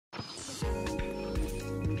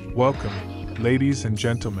Welcome, ladies and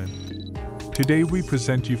gentlemen. Today we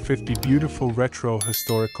present you 50 beautiful retro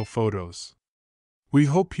historical photos. We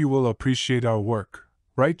hope you will appreciate our work.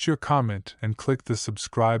 Write your comment and click the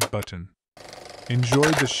subscribe button. Enjoy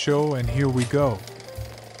the show, and here we go.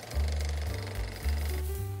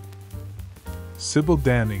 Sybil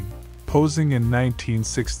Danning, posing in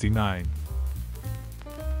 1969.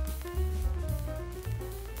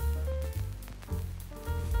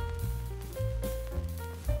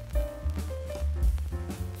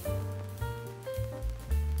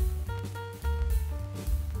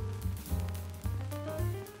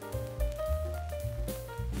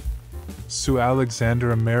 Sue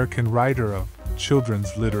Alexander, American writer of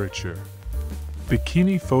children's literature.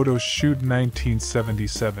 Bikini photo shoot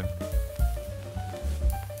 1977.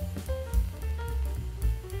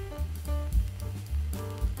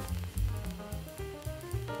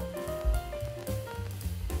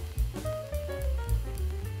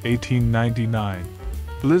 (1899).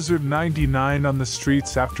 Blizzard 99 on the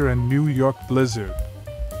streets after a New York blizzard.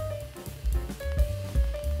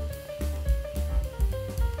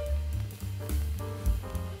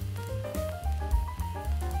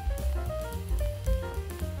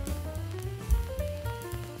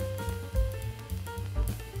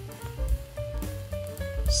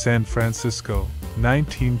 San Francisco,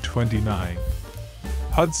 1929.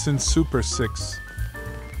 Hudson Super 6.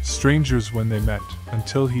 Strangers when they met,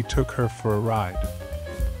 until he took her for a ride.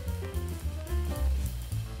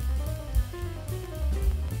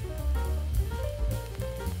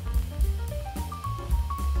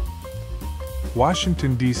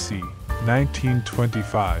 Washington, D.C.,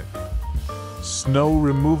 1925. Snow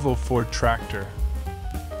removal for tractor.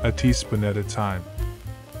 A teaspoon at a time.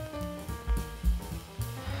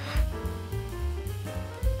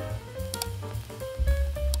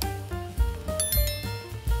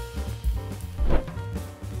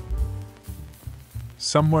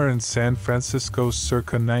 Somewhere in San Francisco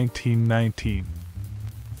circa 1919.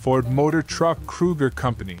 Ford Motor Truck Kruger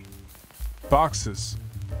Company. Boxes.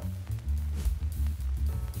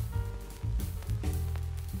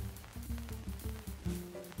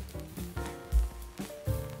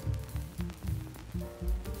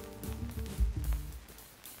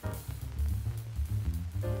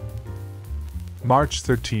 March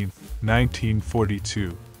 13,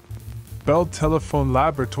 1942. Bell Telephone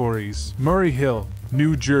Laboratories, Murray Hill,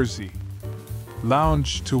 New Jersey.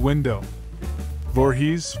 Lounge to window.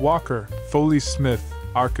 Voorhees, Walker, Foley Smith,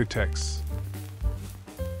 Architects.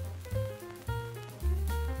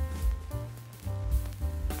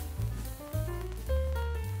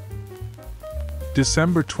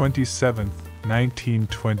 December 27,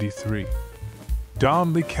 1923.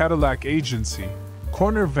 Donnelly Cadillac Agency,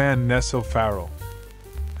 corner Van Ness O'Farrell,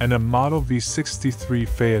 and a Model V63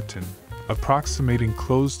 Phaeton, approximating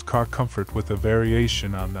closed car comfort with a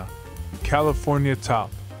variation on the California top.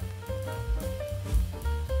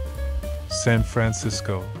 San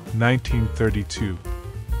Francisco, 1932.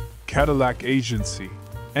 Cadillac Agency,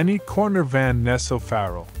 any corner Van Ness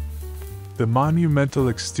O'Farrell. The monumental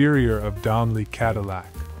exterior of Donnelly Cadillac.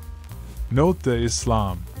 Note the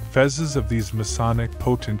Islam, fezzes of these Masonic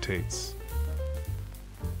potentates.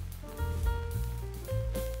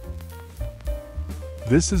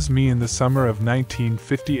 This is me in the summer of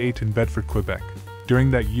 1958 in Bedford, Quebec,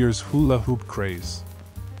 during that year's hula hoop craze.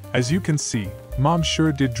 As you can see, Mom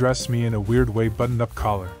sure did dress me in a weird way: buttoned-up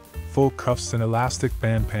collar, full cuffs and elastic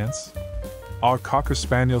band pants. Our Cocker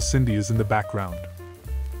Spaniel Cindy is in the background.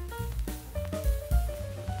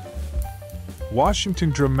 Washington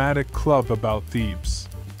Dramatic Club about Thebes.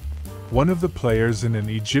 One of the players in an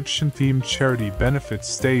Egyptian-themed charity benefit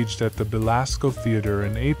staged at the Belasco Theater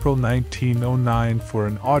in April 1909 for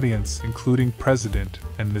an audience including President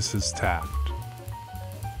and Mrs. Taft.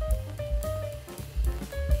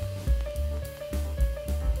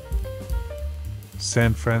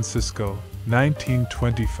 San Francisco,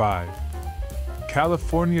 1925.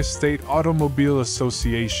 California State Automobile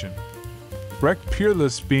Association. Wrecked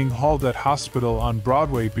Peerless being hauled at hospital on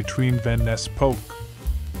Broadway between Van Ness Polk.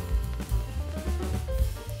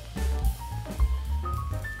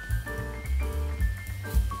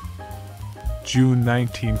 June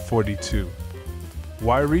 1942.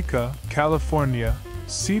 Wairika, California,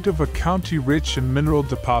 seat of a county rich in mineral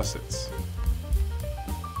deposits.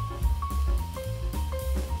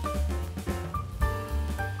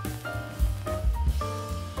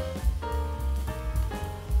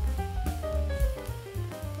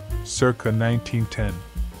 Circa 1910.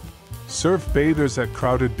 Surf bathers at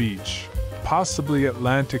crowded beach, possibly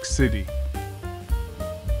Atlantic City.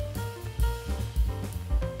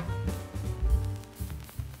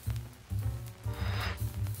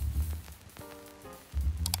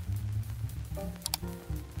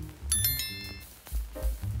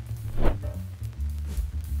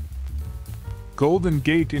 Golden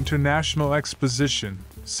Gate International Exposition,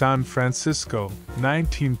 San Francisco,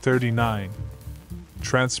 1939.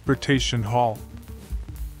 Transportation Hall.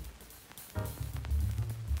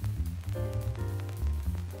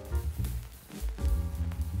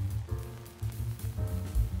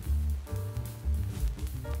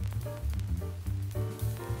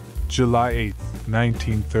 July 8,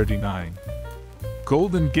 1939.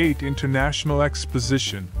 Golden Gate International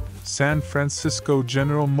Exposition, San Francisco.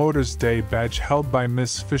 General Motors Day badge held by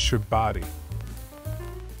Miss Fisher Body.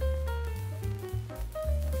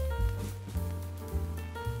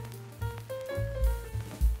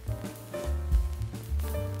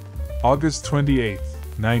 August 28,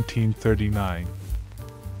 1939.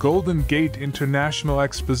 Golden Gate International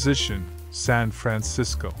Exposition, San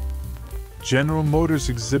Francisco. General Motors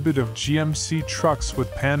exhibit of GMC trucks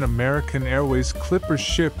with Pan American Airways Clipper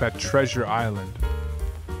ship at Treasure Island.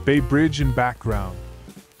 Bay Bridge in background.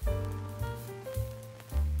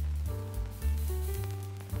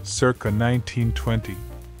 Circa 1920.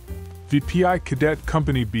 VPI Cadet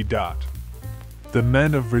Company B. The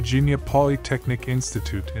Men of Virginia Polytechnic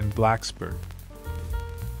Institute in Blacksburg.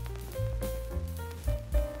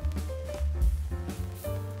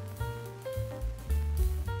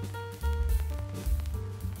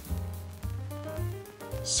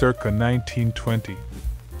 Circa 1920.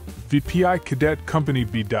 VPI Cadet Company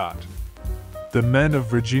B. The Men of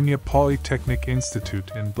Virginia Polytechnic Institute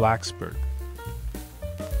in Blacksburg.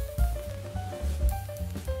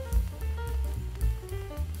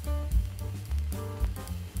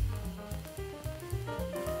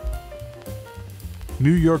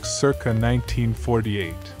 New York circa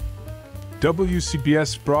 1948.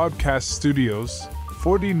 WCBS Broadcast Studios,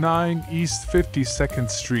 49 East 52nd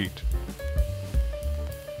Street.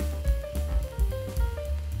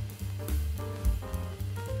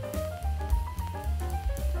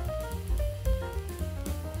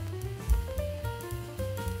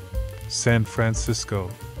 San Francisco,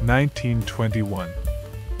 1921.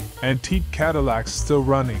 Antique Cadillacs still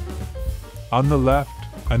running. On the left,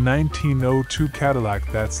 a 1902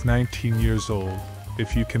 Cadillac that's 19 years old,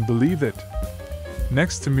 if you can believe it.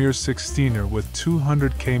 Next to mere 16er with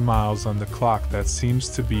 200k miles on the clock that seems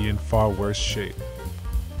to be in far worse shape.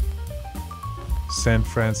 San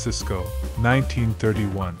Francisco,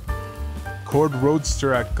 1931. Cord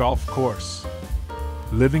Roadster at golf course.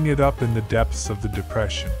 Living it up in the depths of the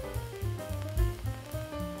Depression.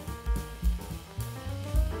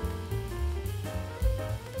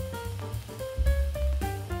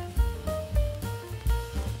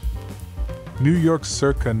 New York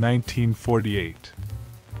circa 1948.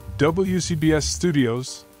 WCBS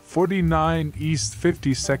Studios, 49 East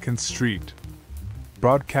 52nd Street.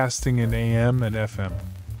 Broadcasting in AM and FM.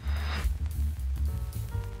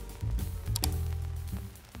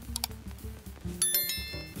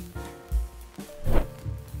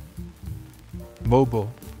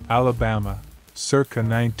 Mobile, Alabama, circa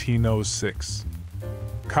 1906.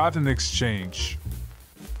 Cotton Exchange.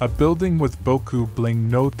 A building with Boku bling,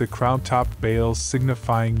 note the crown top bales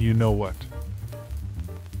signifying you know what.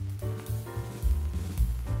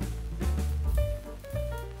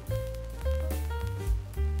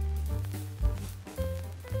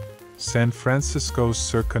 San Francisco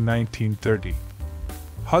circa 1930.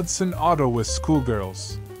 Hudson Auto with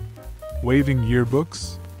schoolgirls. Waving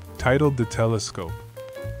yearbooks, titled The Telescope.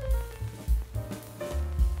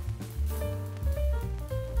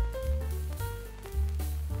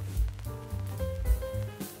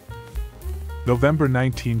 November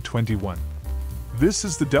 1921. This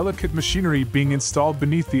is the delicate machinery being installed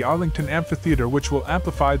beneath the Arlington Amphitheater, which will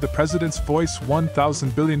amplify the President's voice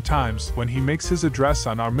 1,000 billion times when he makes his address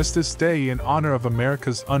on Armistice Day in honor of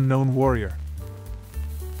America's unknown warrior.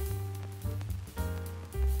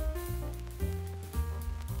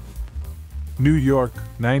 New York,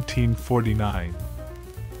 1949.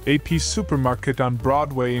 A&P Supermarket on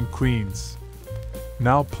Broadway in Queens.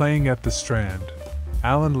 Now playing at the Strand.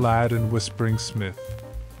 Alan Ladd and Whispering Smith.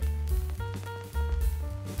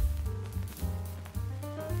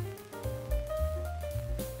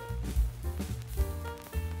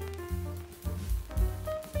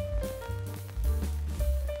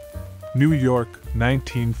 New York,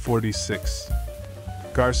 1946.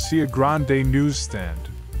 Garcia Grande Newsstand.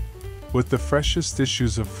 With the freshest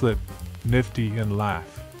issues of Flip, Nifty, and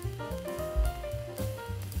Laugh.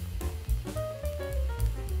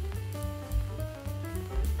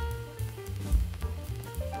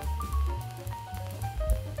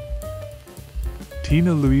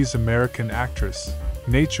 Tina Louise, American actress,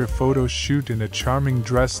 nature photo shoot in a charming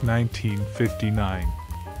dress, 1959.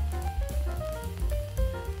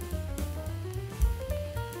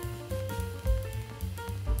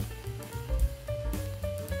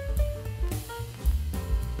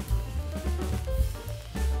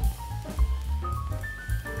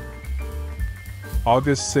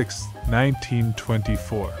 August 6,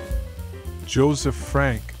 1924. Joseph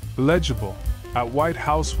Frank, illegible, at White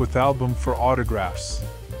House with album for autographs.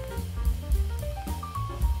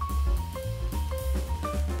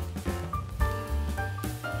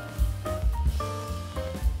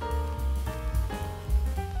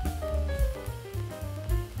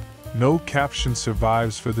 No caption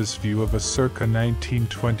survives for this view of a circa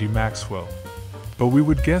 1920 Maxwell, but we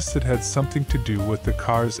would guess it had something to do with the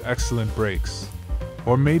car's excellent brakes,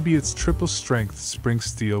 or maybe its triple-strength spring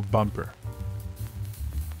steel bumper.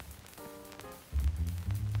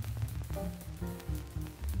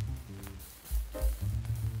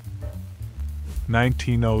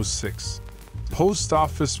 (1906) Post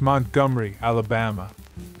Office, Montgomery, Alabama.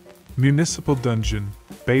 Municipal dungeon,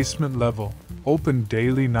 basement level, open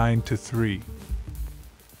daily 9 to 3.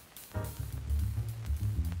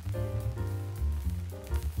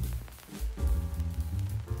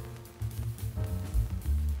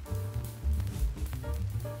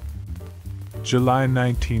 July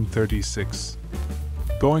 1936.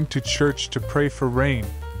 Going to church to pray for rain.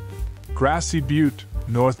 Grassy Butte,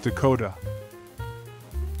 North Dakota.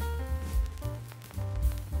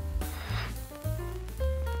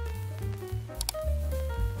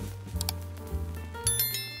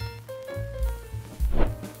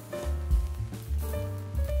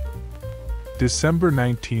 December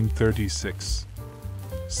 1936.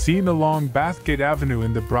 Seen along Bathgate Avenue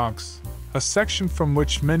in the Bronx, a section from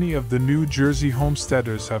which many of the New Jersey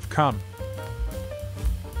homesteaders have come.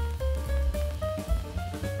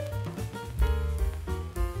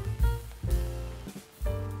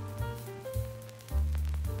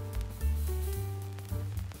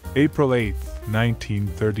 April 8,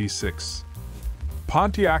 1936.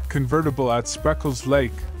 Pontiac convertible at Spreckles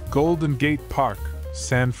Lake, Golden Gate Park,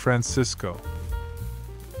 San Francisco.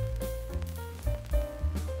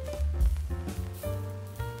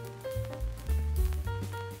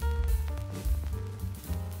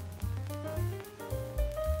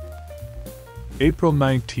 April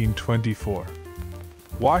 1924.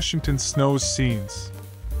 Washington snows scenes.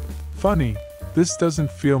 Funny, this doesn't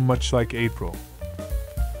feel much like April.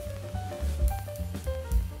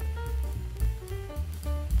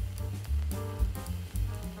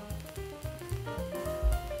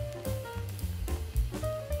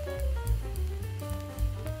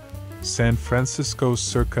 San Francisco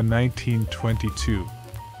circa 1922.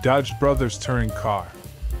 Dodge Brothers touring car.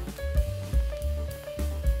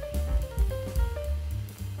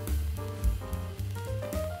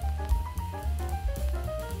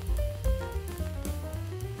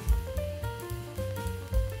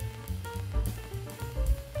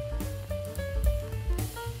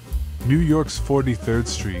 New York's 43rd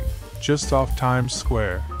Street, just off Times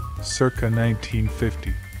Square, circa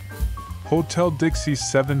 1950. Hotel Dixie's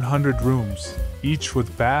 700 rooms, each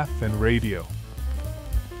with bath and radio.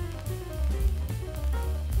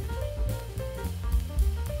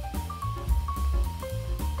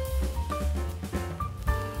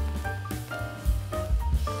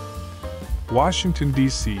 Washington,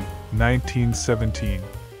 D.C., 1917.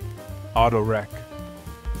 Auto wreck.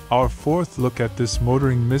 Our fourth look at this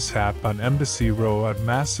motoring mishap on Embassy Row at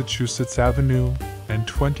Massachusetts Avenue and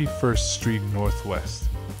 21st Street Northwest.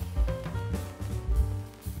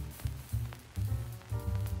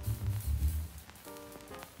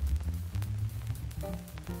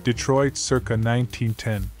 Detroit circa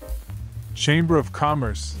 1910. Chamber of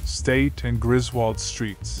Commerce, State and Griswold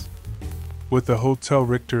Streets. With the Hotel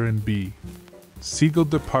Richter and B. Siegel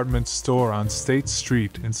Department Store on State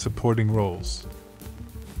Street in supporting roles.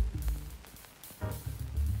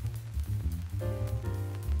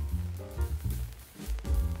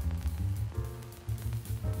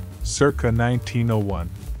 Circa 1901.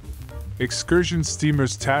 Excursion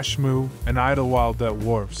steamers Tashmoo and Idlewild at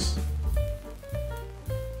wharfs.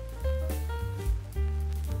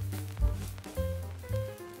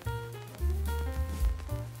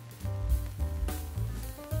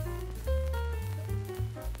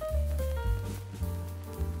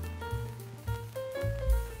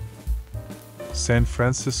 San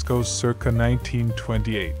Francisco circa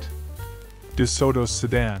 1928. DeSoto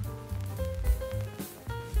sedan.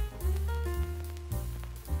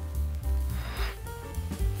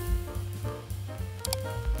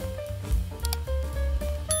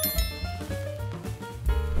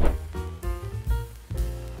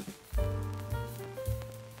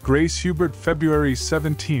 Grace Hubert, February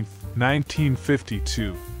 17,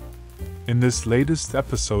 1952. In this latest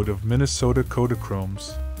episode of Minnesota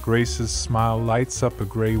Kodachromes, Grace's smile lights up a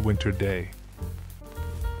gray winter day.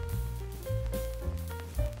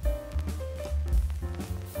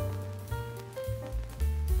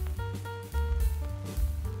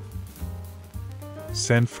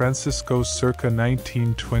 San Francisco circa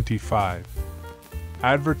 1925.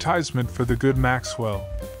 Advertisement for the Good Maxwell,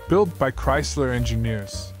 built by Chrysler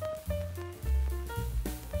Engineers.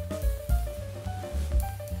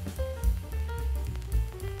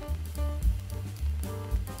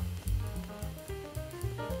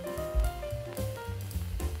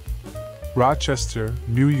 Rochester,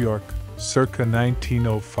 New York, circa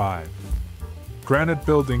 1905. Granite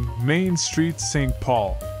Building, Main Street, St.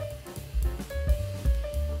 Paul.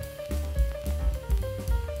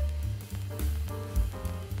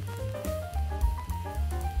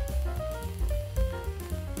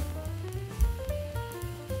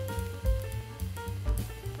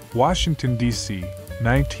 Washington, D.C.,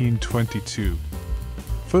 1922.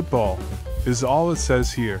 Football is all it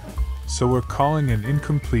says here, so we're calling it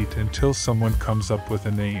incomplete until someone comes up with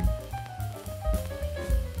a name.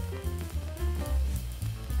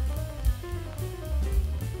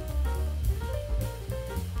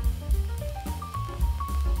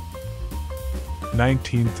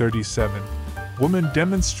 (1937) Woman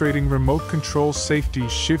demonstrating remote control safety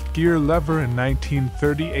shift gear lever in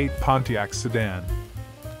 1938 Pontiac sedan.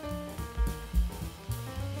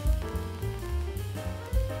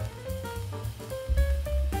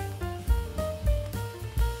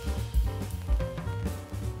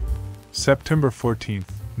 September 14,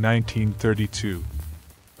 1932.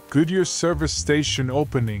 Goodyear Service Station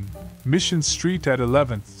opening, Mission Street at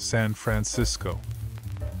 11th, San Francisco.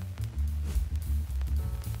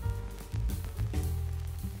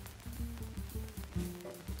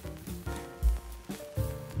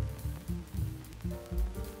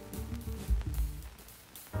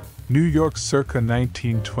 New York circa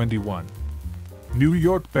 1921. New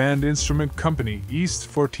York Band Instrument Company, East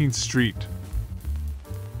 14th Street.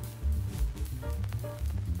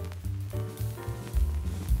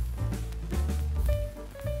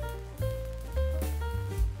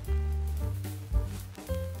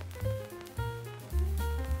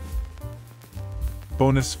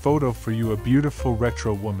 Bonus photo for you, a beautiful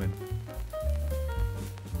retro woman.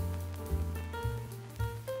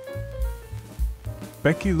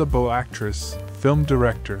 Becky, LeBeau, actress, film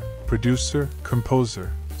director, producer,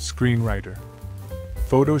 composer, screenwriter.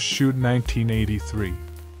 Photo shoot 1983.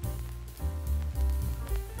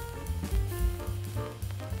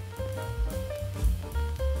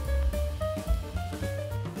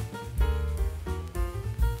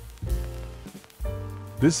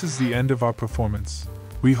 This is the end of our performance.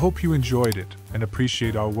 We hope you enjoyed it and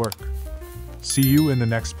appreciate our work. See you in the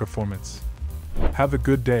next performance. Have a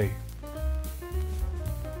good day.